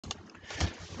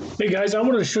Hey guys, I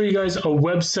wanted to show you guys a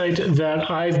website that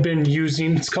I've been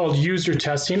using. It's called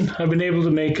Usertesting. I've been able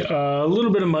to make a little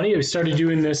bit of money. I started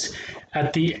doing this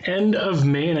at the end of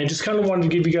May, and I just kind of wanted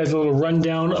to give you guys a little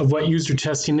rundown of what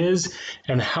Usertesting is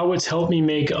and how it's helped me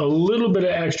make a little bit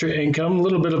of extra income, a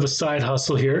little bit of a side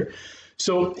hustle here.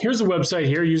 So here's the website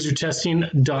here,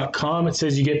 usertesting.com. It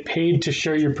says you get paid to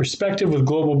share your perspective with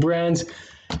global brands.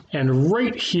 And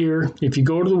right here, if you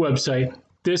go to the website,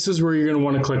 this is where you're going to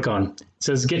want to click on. It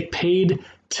says get paid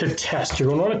to test. You're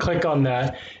going to want to click on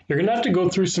that. You're going to have to go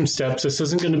through some steps. This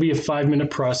isn't going to be a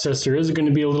 5-minute process. There is going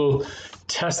to be a little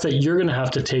test that you're going to have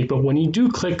to take. But when you do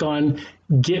click on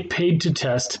get paid to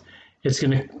test, it's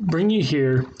going to bring you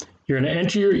here. You're going to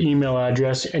enter your email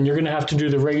address, and you're going to have to do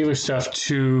the regular stuff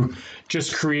to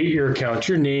just create your account,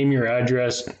 your name, your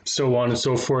address, so on and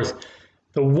so forth.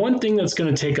 The one thing that's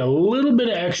going to take a little bit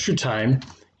of extra time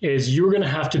is you're going to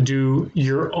have to do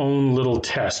your own little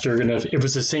test. You're going to, if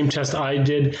it's the same test I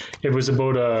did, it was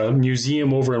about a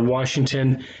museum over in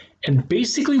Washington. And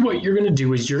basically what you're going to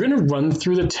do is you're going to run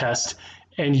through the test,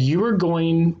 and you are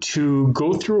going to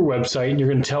go through a website, and you're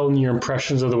going to tell them your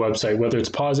impressions of the website, whether it's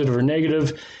positive or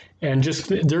negative, and just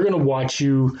they're going to watch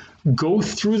you go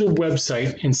through the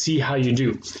website and see how you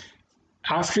do.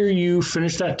 After you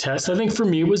finish that test, I think for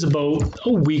me it was about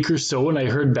a week or so, and I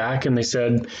heard back and they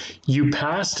said you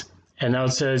passed, and now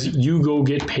it says you go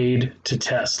get paid to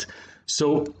test.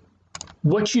 So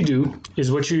what you do is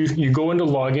you go into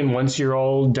login once you're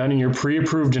all done and you're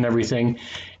pre-approved and everything,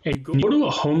 and you go to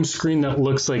a home screen that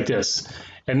looks like this.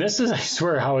 And this is, I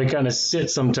swear, how I kind of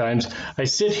sit sometimes. I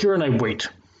sit here and I wait.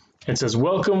 It says,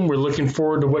 welcome, we're looking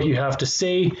forward to what you have to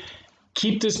say.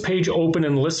 Keep this page open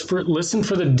and listen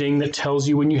for the ding that tells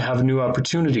you when you have a new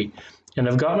opportunity. And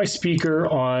I've got my speaker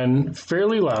on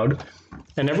fairly loud,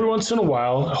 and every once in a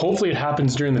while, hopefully it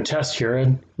happens during the test here,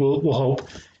 and we'll hope,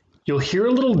 you'll hear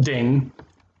a little ding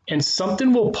and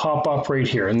something will pop up right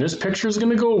here. And this picture is going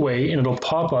to go away and it'll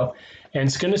pop up, and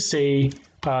it's going to say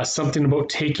something about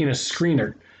taking a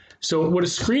screener. So what a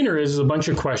screener is a bunch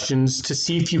of questions to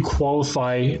see if you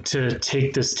qualify to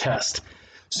take this test.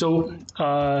 So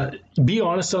be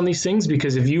honest on these things,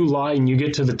 because if you lie and you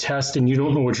get to the test and you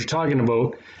don't know what you're talking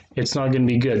about, it's not going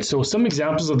to be good. So some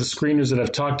examples of the screeners that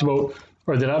I've talked about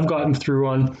or that I've gotten through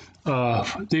on,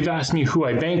 they've asked me who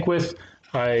I bank with.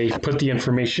 I put the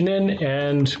information in,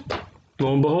 and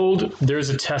lo and behold, there's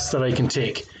a test that I can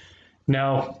take.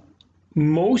 Now,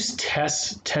 most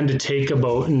tests tend to take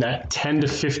about in that 10 to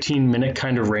 15 minute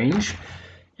kind of range.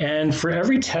 And for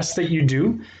every test that you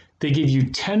do, they give you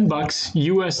 $10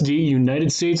 USD,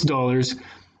 United States dollars,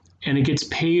 and it gets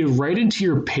paid right into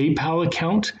your PayPal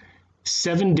account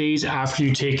 7 days after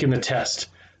you've taken the test.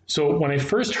 So when I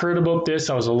first heard about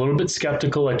this, I was a little bit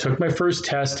skeptical. I took my first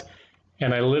test,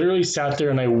 and I literally sat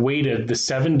there and I waited the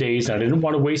 7 days. I didn't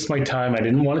want to waste my time. I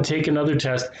didn't want to take another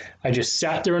test. I just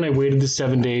sat there and I waited the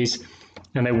 7 days,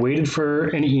 and I waited for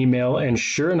an email, and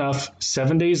sure enough,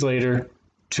 7 days later,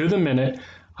 to the minute,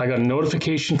 I got a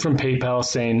notification from PayPal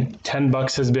saying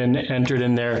 $10 has been entered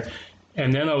in there,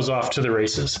 and then I was off to the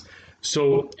races.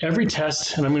 So every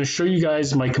test, and I'm going to show you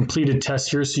guys my completed test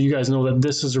here so you guys know that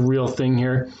this is a real thing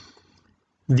here.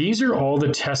 These are all the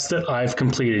tests that I've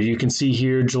completed. You can see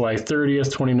here July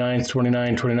 30th, 29th,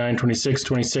 29, 29, 26,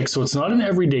 26. So it's not an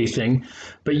everyday thing,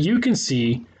 but you can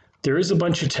see there is a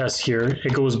bunch of tests here.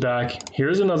 It goes back.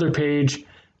 Here's another page,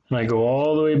 and I go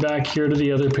all the way back here to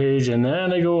the other page, and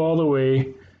then I go all the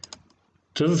way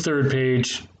to the third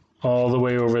page, all the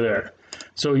way over there.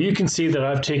 So you can see that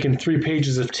I've taken 3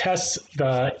 pages of tests.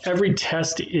 Every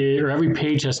test or every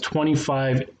page has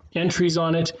 25 entries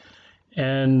on it.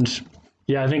 And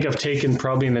yeah, I think I've taken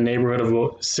probably in the neighborhood of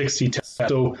about 60 tests.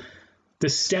 So the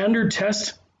standard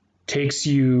test takes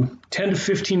you 10 to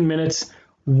 15 minutes.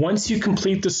 Once you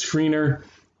complete the screener,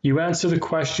 you answer the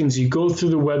questions, you go through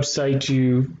the website,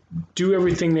 you do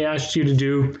everything they asked you to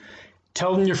do,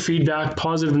 tell them your feedback,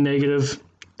 positive and negative,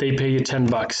 they pay you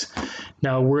 $10.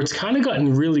 Now, where it's kind of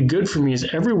gotten really good for me is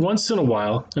every once in a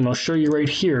while, and I'll show you right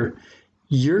here,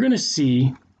 you're going to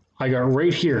see I got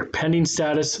right here, pending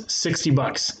status,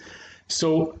 $60.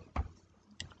 So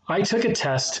I took a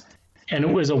test, and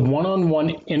it was a one-on-one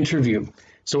interview.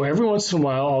 So every once in a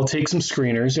while, I'll take some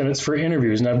screeners, and it's for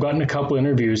interviews, and I've gotten a couple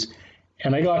interviews,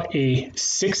 and I got a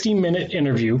 60-minute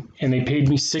interview, and they paid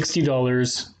me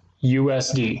 $60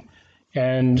 USD.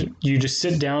 And you just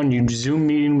sit down, you Zoom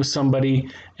meeting with somebody,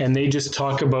 and they just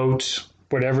talk about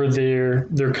whatever their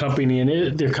company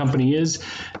is.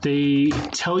 They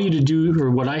tell you to do, or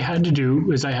what I had to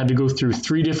do is I had to go through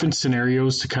 3 different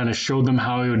scenarios to kind of show them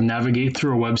how I would navigate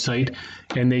through a website,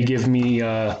 and they give me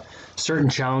certain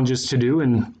challenges to do,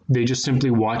 and they just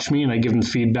simply watch me and I give them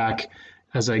feedback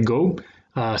as I go.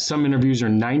 Some interviews are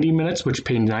 90 minutes, which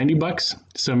pay $90.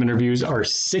 Some interviews are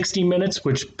 60 minutes,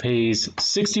 which pays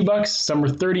 $60. Some are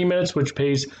 30 minutes, which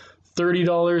pays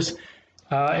 $30.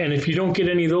 And if you don't get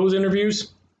any of those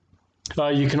interviews,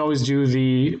 you can always do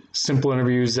the simple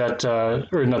interviews that,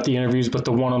 or not the interviews, but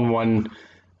the one-on-one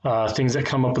things that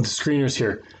come up with the screeners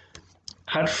here.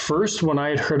 At first, when I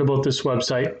had heard about this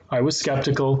website, I was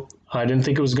skeptical. I didn't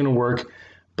think it was going to work.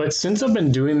 But since I've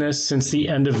been doing this since the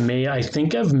end of May, I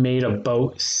think I've made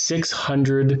about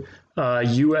 600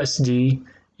 USD.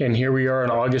 And here we are on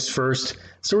August 1st.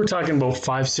 So we're talking about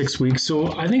 5-6 weeks.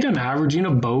 So I think I'm averaging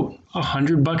about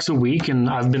 $100 a week. And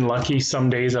I've been lucky. Some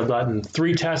days I've gotten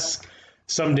 3 tests.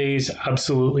 Some days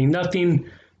absolutely nothing.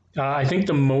 I think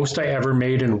the most I ever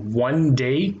made in one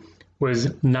day was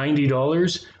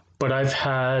 $90. But I've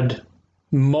had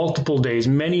multiple days,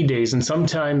 many days, and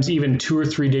sometimes even 2 or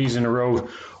 3 days in a row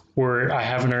where I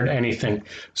haven't earned anything.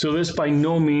 So this by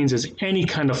no means is any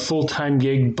kind of full-time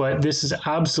gig, but this is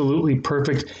absolutely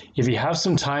perfect if you have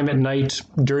some time at night,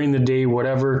 during the day,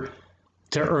 whatever,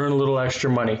 to earn a little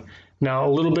extra money. Now, a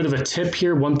little bit of a tip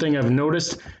here. One thing I've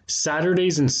noticed,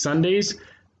 Saturdays and Sundays,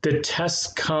 the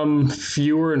tests come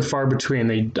fewer and far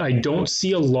between. I don't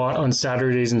see a lot on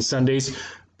Saturdays and Sundays,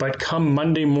 but come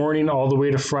Monday morning all the way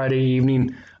to Friday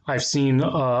evening, I've seen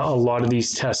a lot of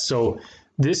these tests. So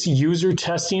this user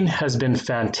testing has been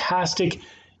fantastic.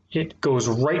 It goes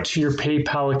right to your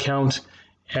PayPal account.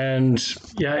 And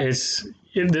yeah,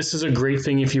 this is a great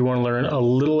thing if you want to learn a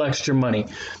little extra money.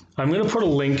 I'm going to put a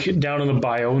link down in the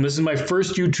bio. And this is my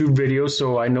first YouTube video,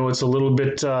 so I know it's a little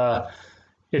bit,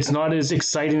 it's not as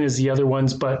exciting as the other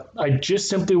ones, but I just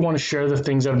simply want to share the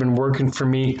things that have been working for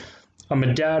me. I'm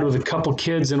a dad with a couple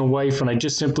kids and a wife, and I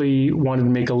just simply wanted to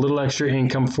make a little extra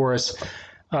income for us.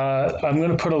 I'm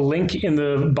going to put a link in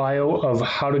the bio of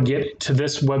how to get to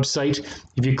this website.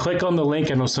 If you click on the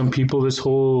link, I know some people, this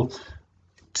whole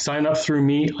sign up through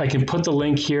me, I can put the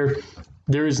link here.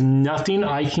 There is nothing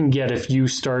I can get if you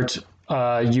start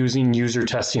using user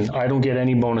testing. I don't get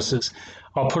any bonuses.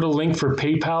 I'll put a link for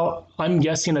PayPal. I'm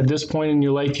guessing at this point in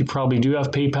your life, you probably do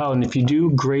have PayPal. And if you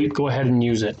do, great, go ahead and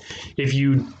use it. If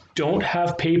you don't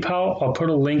have PayPal, I'll put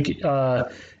a link,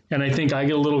 and I think I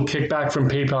get a little kickback from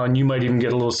PayPal, and you might even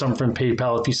get a little something from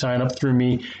PayPal if you sign up through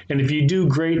me. And if you do,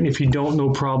 great, and if you don't, no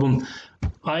problem.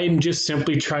 I'm just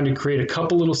simply trying to create a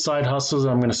couple little side hustles.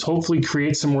 I'm going to hopefully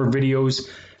create some more videos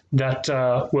that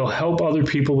will help other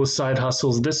people with side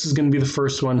hustles. This is going to be the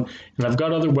first one, and I've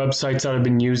got other websites that I've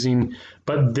been using,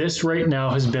 but this right now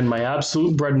has been my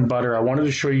absolute bread and butter. I wanted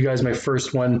to show you guys my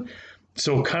first one.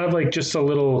 So kind of like just a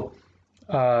little,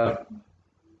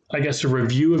 I guess, a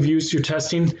review of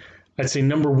Usertesting. I'd say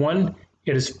number 1,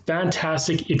 it is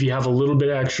fantastic if you have a little bit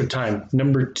of extra time.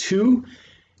 Number 2,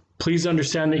 please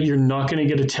understand that you're not going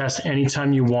to get a test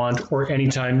anytime you want or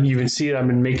anytime. You can see it. I've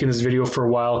been making this video for a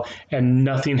while and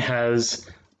nothing has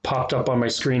popped up on my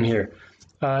screen here.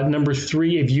 Number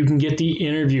 3, if you can get the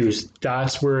interviews,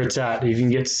 that's where it's at. If you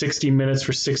can get 60 minutes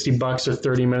for $60 or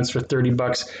 30 minutes for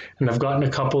 $30, and I've gotten a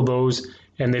couple of those,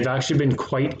 and they've actually been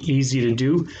quite easy to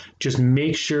do. Just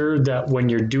make sure that when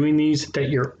you're doing these, that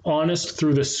you're honest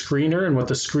through the screener. And what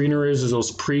the screener is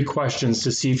those pre-questions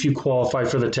to see if you qualify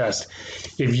for the test.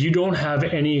 If you don't have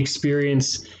any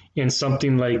experience in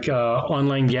something like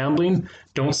online gambling,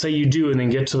 don't say you do and then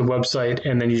get to the website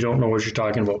and then you don't know what you're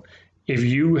talking about. If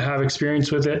you have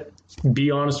experience with it,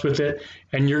 be honest with it,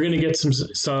 and you're going to get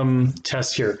some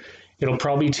tests here. It'll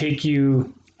probably take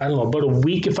you, I don't know, about a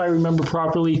week if I remember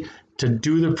properly, to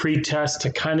do the pre-test, to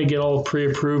kind of get all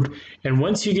pre-approved. And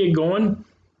once you get going,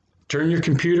 turn your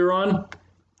computer on,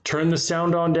 turn the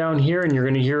sound on down here, and you're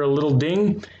going to hear a little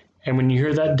ding. And when you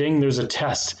hear that ding, there's a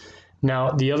test.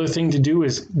 Now, the other thing to do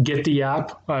is get the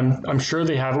app. I'm sure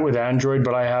they have it with Android,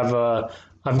 but I've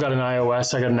got an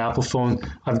iOS, I got an Apple phone.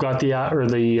 I've got the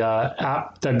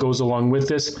app that goes along with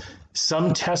this.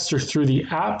 Some tests are through the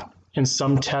app, and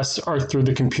some tests are through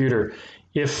the computer.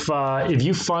 If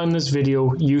you find this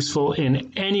video useful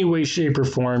in any way, shape, or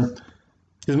form,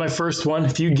 this is my first one.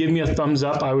 If you give me a thumbs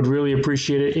up, I would really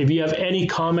appreciate it. If you have any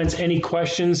comments, any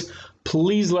questions,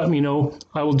 please let me know.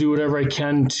 I will do whatever I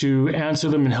can to answer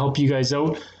them and help you guys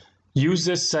out. Use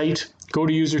this site. Go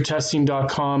to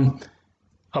usertesting.com.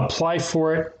 Apply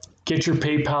for it. Get your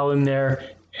PayPal in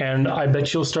there. And I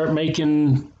bet you'll start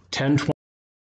making $10,